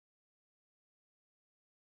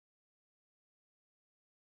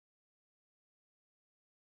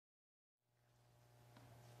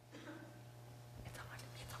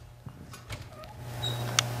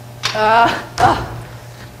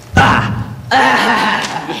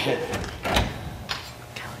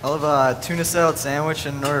I'll have a tuna salad sandwich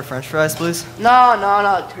and an order of french fries, please. No,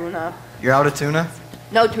 tuna. You're out of tuna?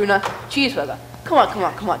 No tuna. Cheeseburger.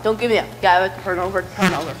 Come on. Don't give me up. Got it. Turn over.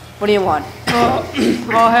 What do you want?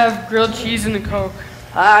 I'll have grilled cheese and a Coke.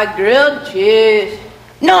 Grilled cheese.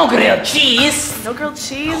 No grilled cheese. No grilled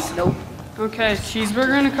cheese? Nope. Okay,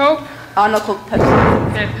 cheeseburger and a Coke? No Coke,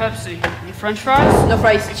 Pepsi. Okay, Pepsi. Any french fries? No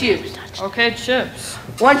fries, chips. Okay, chips.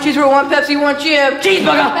 One cheeseburger, one Pepsi, one chip.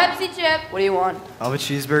 Cheeseburger. Pepsi chip. What do you want? I'll have a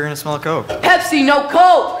cheeseburger and a small Coke. Pepsi, no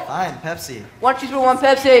Coke. Fine, Pepsi. One cheeseburger, one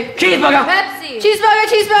Pepsi. Cheeseburger. Pepsi.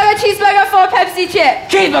 Cheeseburger, four Pepsi chip.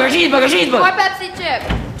 Cheeseburger. More Pepsi chip.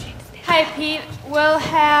 Hi, Pete. We'll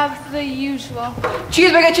have the usual.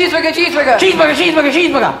 Cheeseburger. Cheeseburger.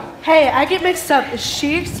 Hey, I get mixed up. Is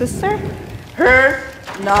she your sister? Her?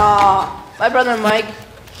 Nah. My brother Mike,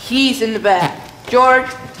 he's in the back. George,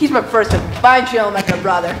 he's my first cousin. Fine, chill, like my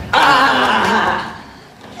brother.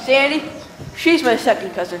 Sandy, she's my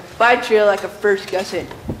second cousin. Fine, chill, like a first cousin.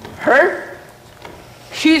 Her?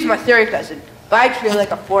 She's my third cousin. Fine, chill,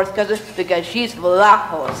 like a fourth cousin because she's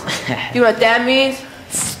Lighthouse. You know what that means?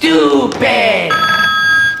 Stupid.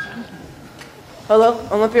 Hello,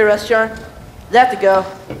 Olympia restaurant. Have to go.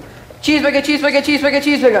 Cheeseburger. Cheeseburger.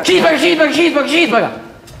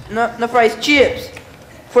 No fries, chips.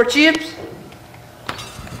 4 chips.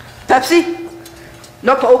 Pepsi.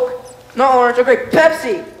 No Coke. No orange. Okay,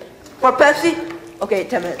 Pepsi. 4 Pepsi. Okay,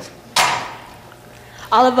 10 minutes.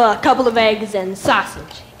 I'll have a couple of eggs and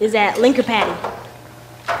sausage. Is that Link or Patty?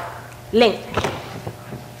 Link.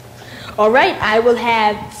 All right, I will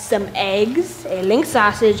have some eggs, a Link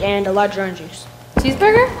sausage, and a large orange juice.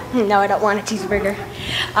 Cheeseburger? No, I don't want a cheeseburger.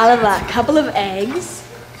 I'll have a couple of eggs.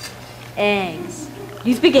 Eggs.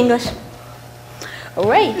 You speak English? All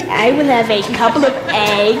right, I will have a couple of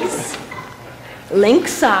eggs, Link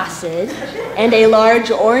sausage, and a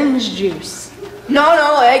large orange juice.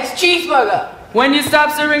 No eggs, cheeseburger. When you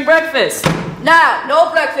stop serving breakfast? Nah,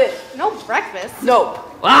 no breakfast. No breakfast. Nope.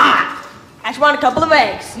 Ah! I just want a couple of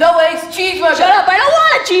eggs. No eggs, cheeseburger. Shut up, I don't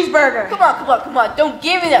want a cheeseburger. Come on. Don't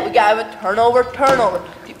give me that. We gotta have a turnover.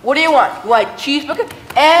 What do you want? You want a cheeseburger?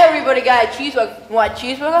 Everybody got a cheeseburger. You want a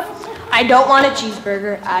cheeseburger? I don't want a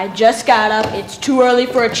cheeseburger. I just got up. It's too early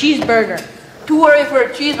for a cheeseburger. Too early for a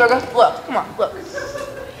cheeseburger? Look, come on, look.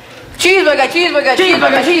 Cheeseburger. Cheeseburger.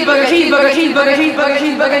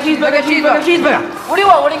 What do you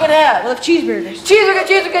want? What are you gonna have? I'll have cheeseburgers. Cheeseburger.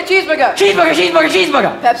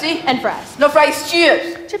 Pepsi? And fries. No fries,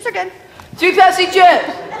 chips. Chips are good. 3 Pepsi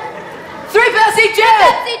chips. 3 Pepsi chips.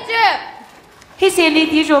 Pepsi chip. Hey Sandy,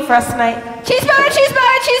 the usual for us tonight. Cheeseburger, 3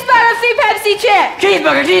 Pepsi chips.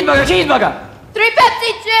 Cheeseburger. 3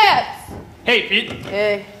 Pepsi chips. Hey, Pete.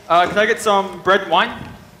 Hey. Can I get some bread and wine?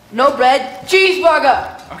 No bread,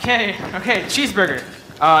 cheeseburger. Okay, cheeseburger.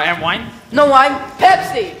 And wine? No wine,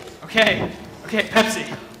 Pepsi. Okay, Pepsi.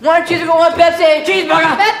 One cheeseburger, one Pepsi.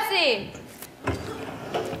 Cheeseburger. Pepsi.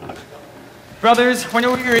 Brothers,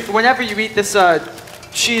 whenever you eat this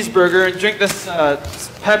cheeseburger and drink this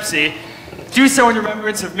Pepsi, do so in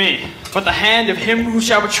remembrance of me, but the hand of him who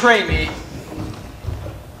shall betray me.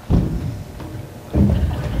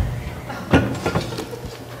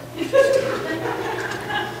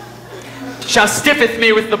 Shall stiffeth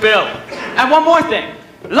me with the bill. And one more thing.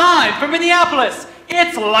 Live from Minneapolis,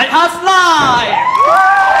 it's Lighthouse Live!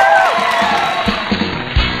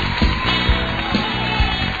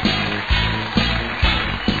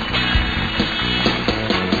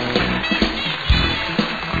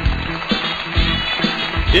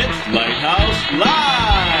 It's Lighthouse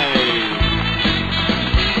Live!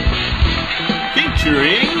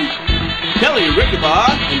 Featuring Kelly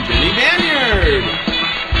Rickabaugh and Jenny Banyard.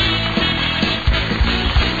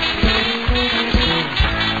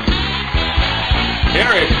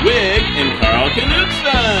 Eric Wigg and Carl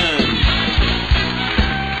Knutson.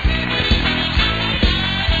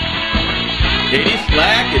 Katie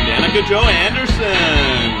Slack and Danica Jo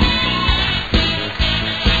Anderson.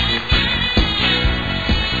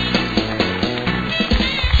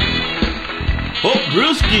 Hope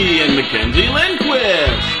Brewski and Mackenzie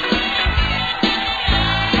Lindquist.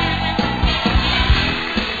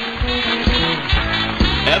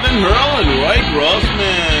 Evan Hurl and Roy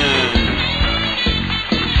Grossman.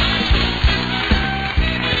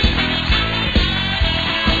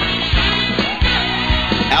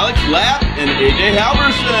 Alex Lapp and AJ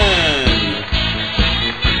Halverson.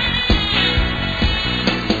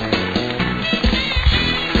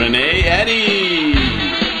 Renee Eddy.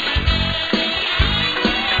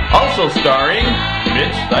 Also starring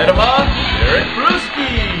Mitch Seidema, Eric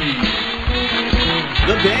Brewski.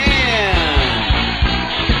 The band.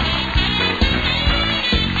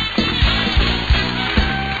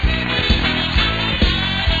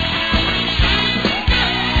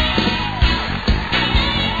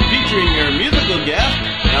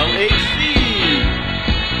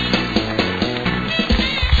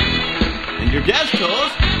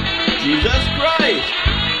 host, Jesus Christ.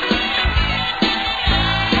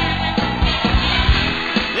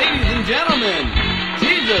 Ladies and gentlemen,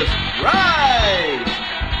 Jesus Christ.